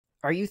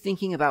Are you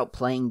thinking about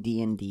playing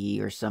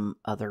D&D or some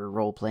other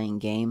role-playing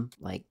game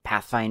like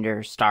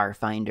Pathfinder,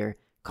 Starfinder,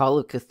 Call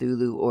of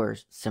Cthulhu, or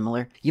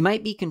similar? You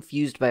might be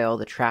confused by all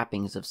the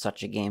trappings of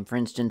such a game. For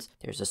instance,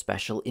 there's a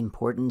special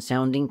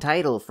important-sounding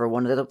title for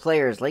one of the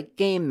players like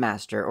Game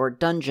Master or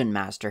Dungeon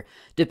Master.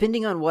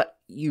 Depending on what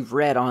you've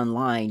read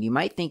online, you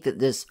might think that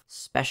this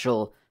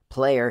special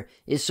player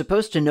is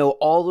supposed to know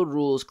all the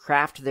rules,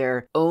 craft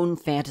their own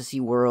fantasy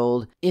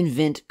world,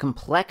 invent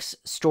complex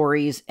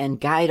stories,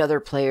 and guide other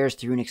players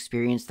through an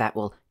experience that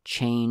will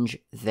change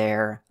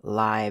their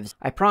lives.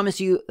 I promise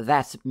you,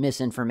 that's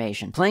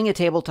misinformation. Playing a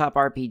tabletop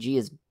RPG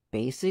is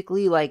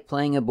basically like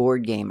playing a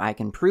board game. I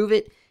can prove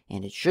it,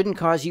 and it shouldn't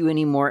cause you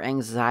any more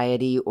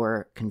anxiety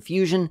or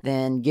confusion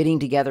than getting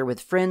together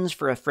with friends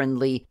for a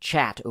friendly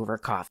chat over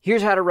coffee.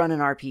 Here's how to run an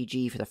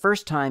RPG for the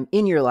first time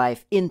in your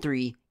life in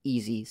 3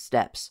 easy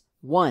steps.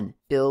 1.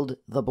 Build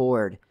the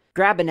board.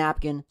 Grab a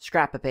napkin,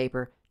 scrap of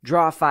paper,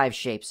 draw 5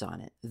 shapes on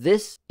it.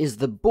 This is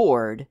the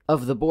board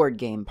of the board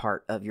game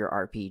part of your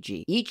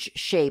RPG. Each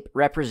shape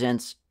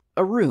represents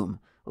a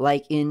room,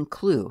 like in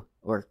Clue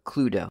or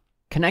Cluedo.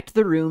 Connect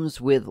the rooms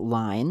with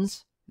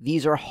lines.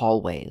 These are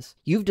hallways.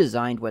 You've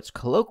designed what's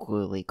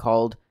colloquially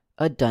called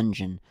a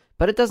dungeon,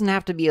 but it doesn't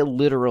have to be a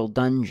literal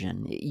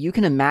dungeon. You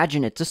can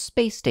imagine it's a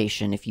space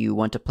station if you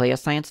want to play a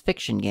science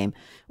fiction game,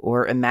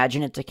 or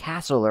imagine it's a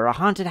castle or a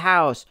haunted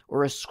house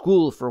or a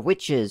school for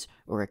witches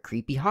or a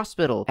creepy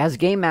hospital. As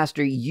Game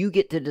Master, you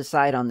get to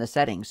decide on the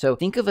setting, so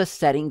think of a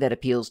setting that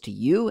appeals to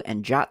you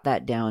and jot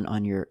that down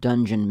on your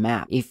dungeon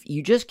map. If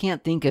you just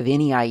can't think of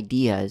any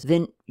ideas,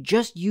 then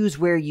just use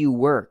where you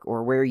work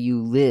or where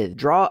you live.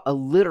 Draw a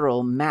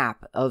literal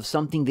map of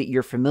something that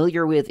you're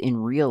familiar with in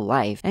real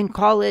life and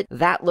call it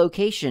that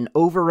location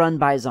overrun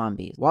by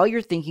zombies. While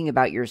you're thinking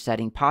about your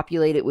setting,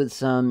 populate it with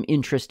some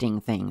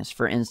interesting things.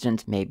 For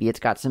instance, maybe it's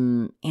got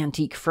some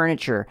antique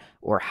furniture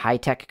or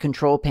high-tech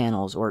control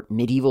panels or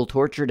medieval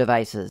torture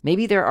devices.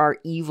 Maybe there are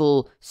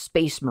evil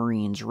space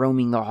marines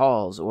roaming the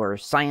halls, or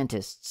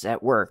scientists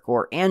at work,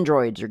 or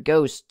androids or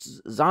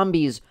ghosts,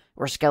 zombies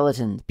or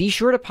skeletons. Be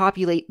sure to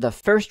populate the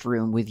first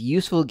room with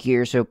useful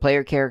gear so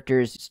player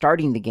characters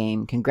starting the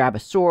game can grab a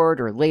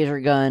sword or laser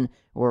gun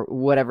or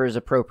whatever is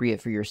appropriate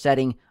for your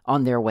setting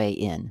on their way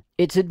in.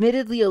 It's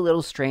admittedly a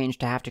little strange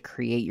to have to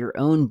create your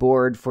own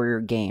board for your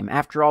game.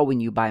 After all,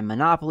 when you buy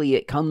Monopoly,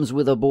 it comes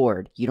with a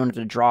board. You don't have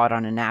to draw it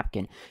on a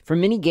napkin. For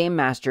many game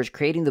masters,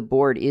 creating the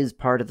board is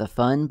part of the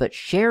fun, but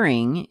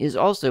sharing is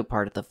also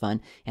part of the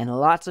fun, and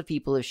lots of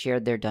people have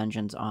shared their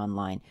dungeons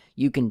online.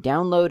 You can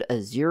download a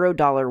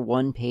 $0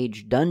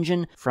 one-page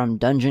dungeon from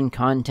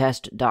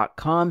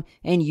dungeoncontest.com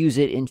and use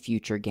it in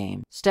future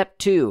games. Step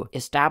 2.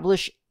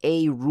 Establish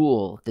a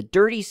rule. The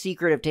dirty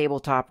secret of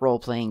tabletop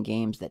role-playing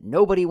games that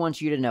nobody wants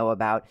you to know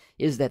about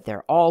is that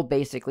they're all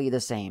basically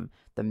the same.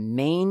 The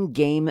main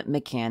game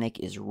mechanic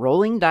is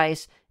rolling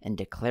dice and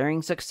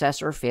declaring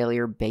success or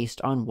failure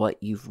based on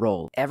what you've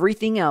rolled.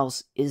 Everything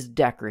else is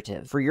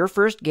decorative. For your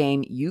first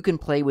game, you can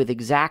play with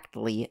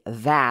exactly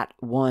that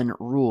one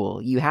rule.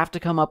 You have to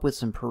come up with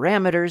some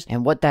parameters,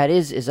 and what that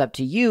is up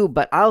to you,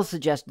 but I'll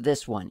suggest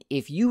this one.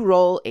 If you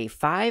roll a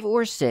 5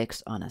 or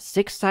 6 on a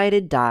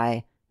 6-sided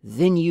die,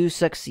 then you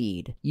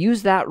succeed.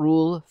 Use that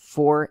rule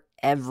for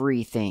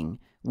everything.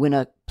 When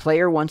a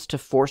player wants to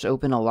force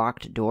open a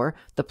locked door,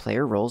 the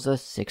player rolls a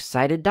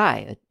 6-sided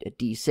die, a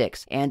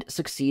d6, and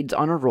succeeds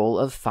on a roll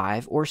of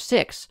 5 or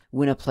 6.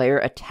 When a player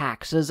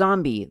attacks a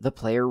zombie, the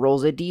player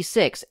rolls a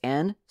d6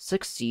 and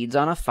succeeds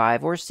on a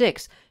 5 or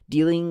 6,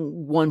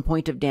 dealing 1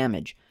 point of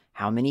damage.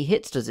 How many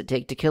hits does it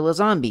take to kill a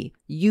zombie?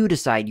 You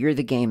decide. You're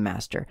the game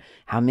master.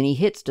 How many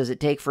hits does it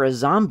take for a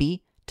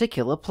zombie to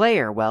kill a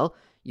player? Well,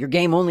 your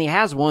game only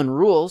has one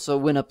rule, so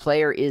when a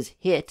player is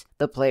hit,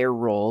 the player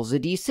rolls a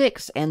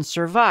d6 and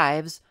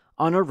survives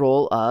on a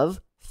roll of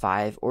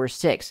 5 or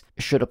 6.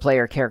 Should a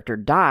player character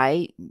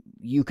die,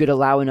 you could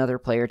allow another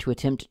player to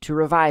attempt to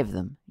revive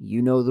them.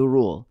 You know the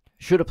rule.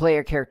 Should a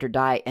player character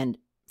die and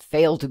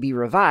fail to be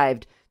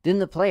revived, then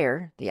the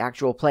player, the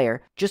actual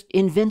player, just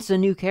invents a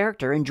new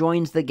character and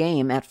joins the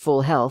game at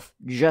full health,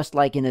 just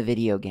like in a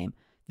video game.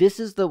 This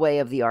is the way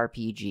of the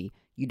RPG.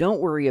 You don't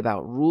worry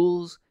about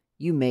rules,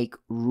 you make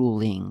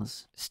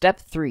rulings. Step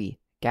 3.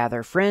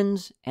 Gather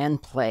friends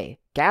and play.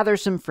 Gather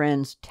some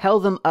friends, tell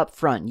them up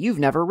front you've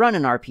never run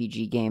an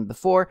RPG game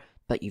before,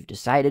 but you've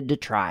decided to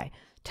try.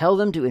 Tell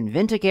them to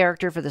invent a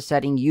character for the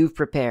setting you've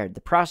prepared.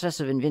 The process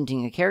of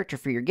inventing a character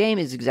for your game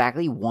is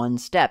exactly 1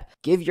 step.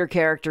 Give your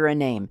character a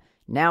name.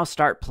 Now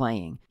start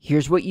playing.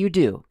 Here's what you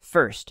do.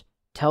 First,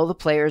 tell the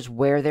players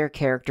where their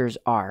characters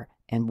are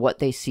and what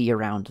they see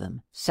around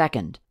them.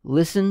 Second,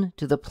 listen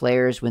to the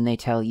players when they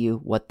tell you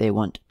what they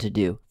want to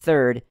do.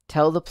 Third,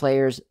 tell the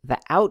players the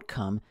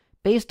outcome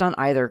based on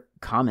either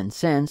common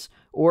sense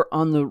or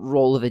on the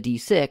roll of a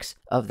d6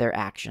 of their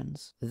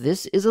actions.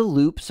 This is a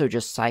loop, so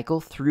just cycle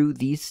through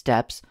these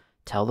steps.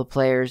 Tell the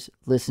players,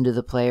 listen to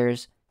the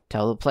players,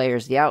 tell the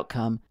players the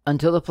outcome,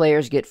 until the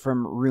players get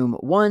from room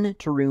 1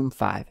 to room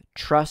 5.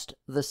 Trust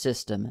the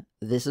system.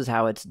 This is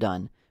how it's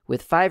done.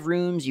 With 5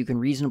 rooms, you can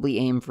reasonably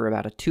aim for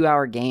about a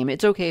 2-hour game.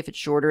 It's okay if it's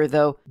shorter,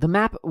 though. The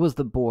map was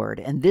the board,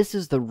 and this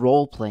is the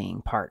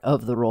role-playing part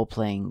of the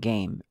role-playing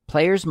game.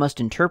 Players must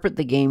interpret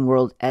the game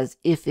world as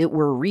if it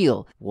were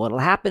real. What'll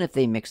happen if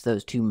they mix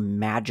those two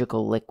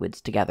magical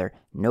liquids together?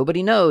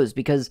 Nobody knows,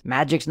 because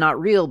magic's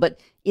not real, but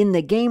in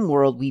the game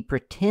world, we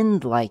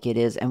pretend like it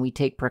is, and we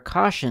take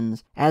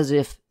precautions as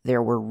if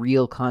there were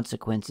real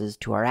consequences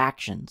to our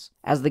actions.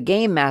 As the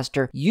game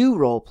master, you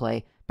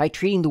roleplay by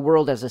treating the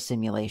world as a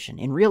simulation.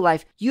 In real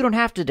life, you don't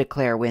have to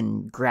declare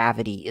when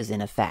gravity is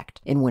in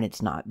effect and when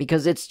it's not,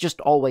 because it's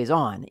just always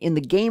on. In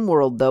the game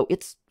world, though,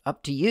 it's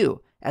up to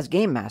you as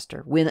game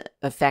master when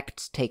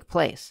effects take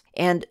place.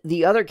 And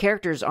the other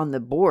characters on the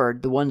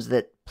board, the ones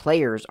that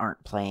players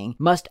aren't playing,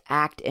 must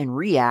act and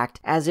react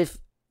as if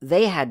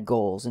they had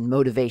goals and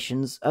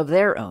motivations of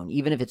their own,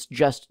 even if it's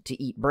just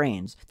to eat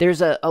brains.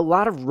 There's a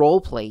lot of role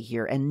play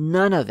here, and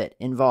none of it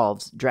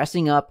involves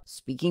dressing up,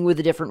 speaking with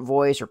a different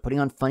voice, or putting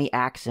on funny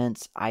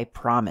accents, I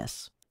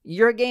promise.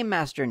 You're a game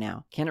master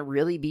now. Can it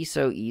really be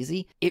so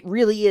easy? It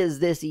really is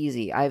this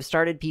easy. I've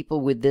started people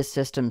with this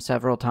system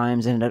several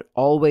times, and it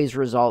always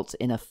results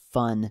in a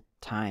fun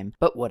time.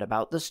 But what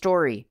about the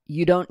story?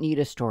 You don't need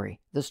a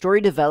story. The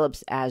story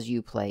develops as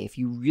you play. If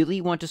you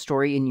really want a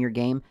story in your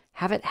game,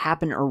 have it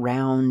happen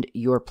around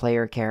your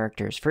player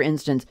characters. For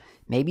instance,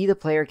 maybe the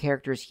player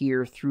characters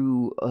hear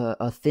through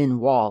a thin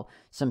wall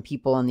some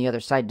people on the other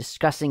side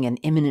discussing an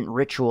imminent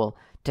ritual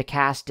to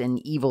cast an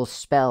evil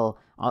spell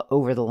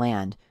over the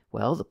land.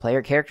 Well, the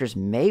player characters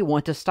may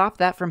want to stop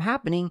that from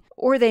happening,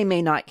 or they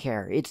may not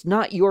care. It's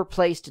not your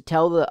place to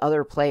tell the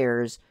other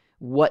players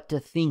what to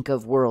think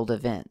of world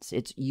events.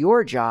 It's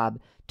your job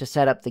to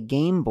set up the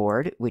game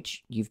board,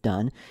 which you've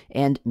done,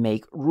 and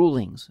make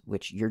rulings,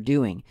 which you're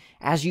doing.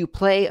 As you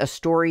play, a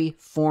story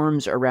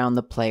forms around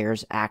the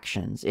player's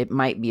actions. It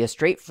might be a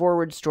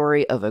straightforward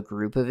story of a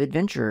group of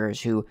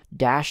adventurers who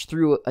dash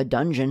through a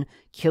dungeon,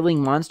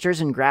 killing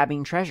monsters and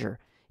grabbing treasure.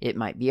 It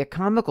might be a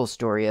comical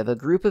story of a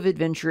group of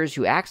adventurers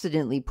who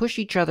accidentally push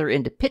each other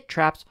into pit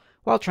traps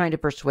while trying to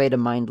persuade a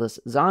mindless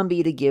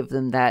zombie to give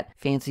them that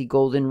fancy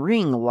golden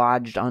ring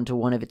lodged onto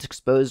one of its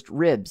exposed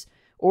ribs.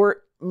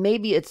 Or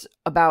maybe it's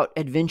about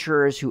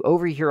adventurers who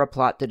overhear a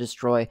plot to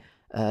destroy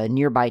a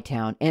nearby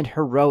town and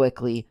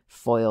heroically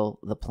foil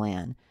the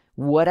plan.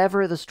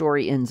 Whatever the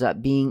story ends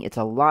up being, it's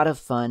a lot of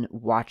fun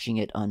watching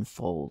it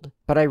unfold.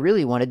 But I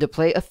really wanted to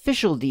play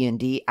official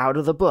D&D out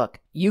of the book.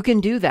 You can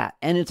do that,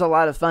 and it's a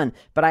lot of fun,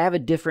 but I have a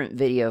different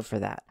video for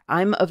that.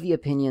 I'm of the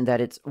opinion that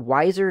it's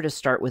wiser to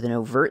start with an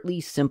overtly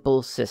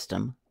simple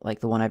system, like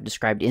the one I've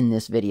described in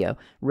this video,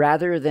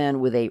 rather than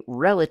with a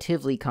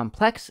relatively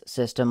complex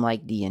system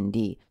like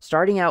D&D.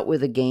 Starting out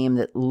with a game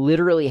that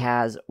literally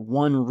has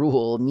one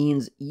rule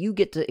means you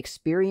get to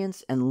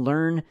experience and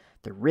learn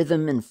the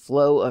rhythm and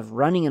flow of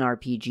running an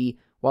RPG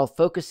while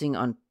focusing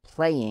on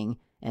playing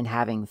and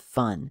having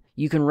fun.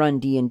 You can run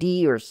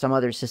D&D or some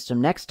other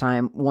system next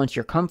time once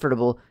you're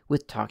comfortable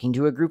with talking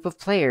to a group of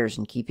players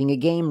and keeping a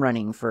game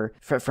running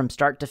from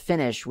start to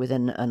finish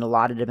within an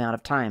allotted amount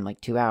of time,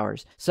 like 2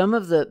 hours. Some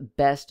of the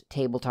best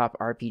tabletop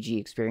RPG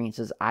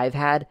experiences I've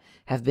had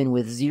have been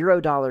with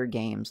 $0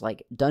 games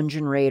like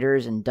Dungeon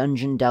Raiders and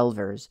Dungeon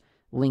Delvers.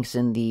 Links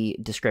in the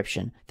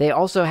description. They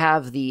also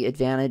have the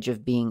advantage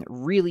of being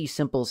really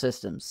simple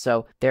systems,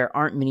 so there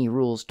aren't many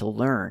rules to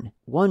learn.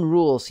 One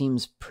rule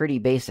seems pretty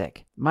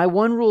basic. My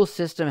one rule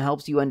system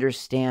helps you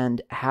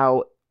understand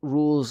how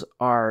rules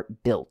are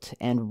built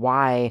and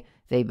why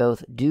they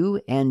both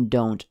do and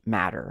don't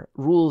matter.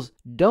 Rules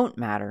don't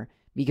matter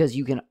because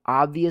you can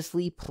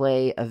obviously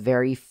play a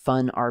very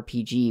fun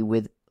RPG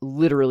with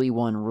literally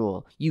one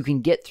rule. You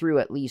can get through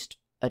at least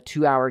a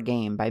 2-hour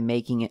game by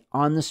making it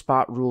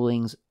on-the-spot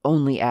rulings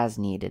only as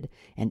needed,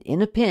 and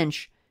in a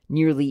pinch,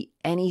 nearly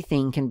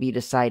anything can be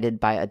decided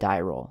by a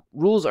die roll.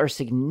 Rules are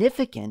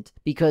significant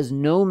because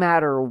no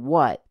matter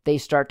what, they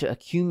start to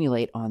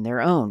accumulate on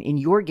their own. In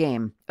your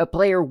game, a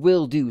player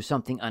will do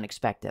something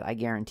unexpected, I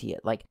guarantee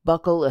it, like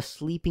buckle a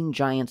sleeping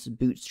giant's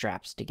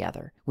bootstraps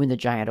together. When the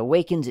giant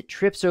awakens, it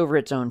trips over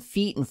its own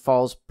feet and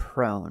falls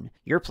prone.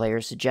 Your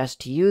players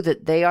suggest to you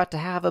that they ought to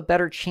have a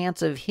better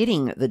chance of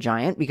hitting the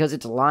giant because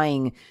it's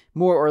lying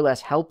more or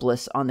less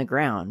helpless on the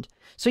ground.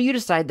 So you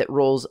decide that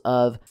rolls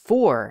of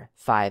 4,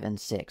 5, and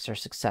 6 are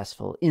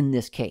successful in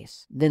this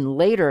case. Then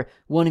later,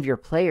 one of your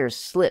players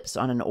slips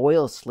on an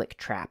oil slick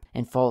trap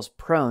and falls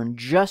prone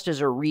just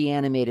as a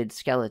reanimated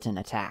skeleton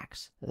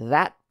attacks.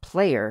 That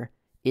player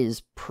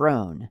is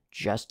prone,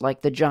 just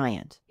like the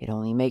giant. It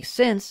only makes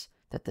sense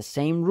that the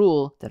same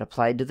rule that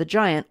applied to the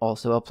giant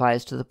also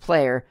applies to the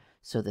player,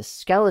 so the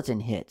skeleton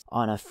hits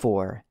on a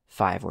 4,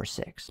 5, or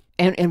 6.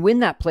 And when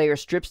that player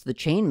strips the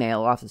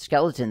chainmail off the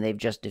skeleton they've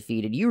just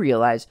defeated, you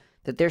realize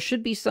that there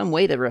should be some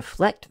way to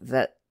reflect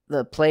that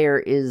the player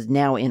is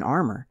now in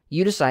armor.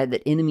 You decide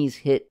that enemies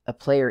hit a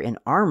player in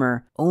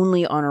armor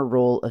only on a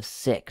roll of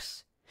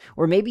 6.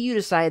 Or maybe you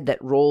decide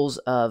that rolls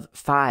of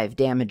 5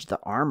 damage the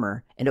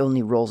armor and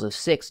only rolls of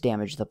 6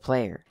 damage the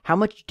player. How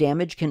much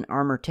damage can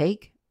armor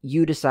take?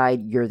 You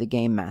decide, you're the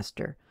game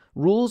master.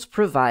 Rules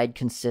provide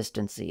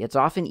consistency. It's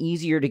often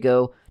easier to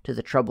go to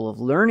the trouble of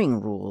learning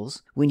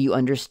rules when you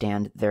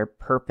understand their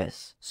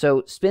purpose.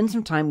 So spend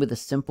some time with a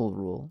simple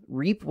rule,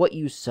 reap what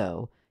you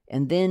sow,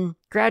 and then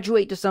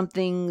graduate to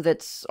something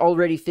that's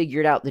already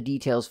figured out the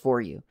details for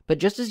you. But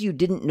just as you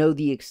didn't know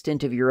the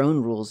extent of your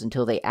own rules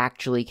until they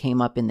actually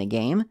came up in the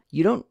game,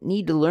 you don't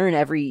need to learn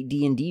every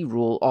D&D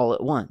rule all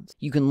at once.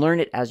 You can learn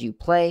it as you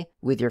play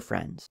with your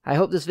friends. I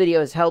hope this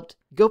video has helped.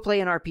 Go play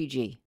an RPG.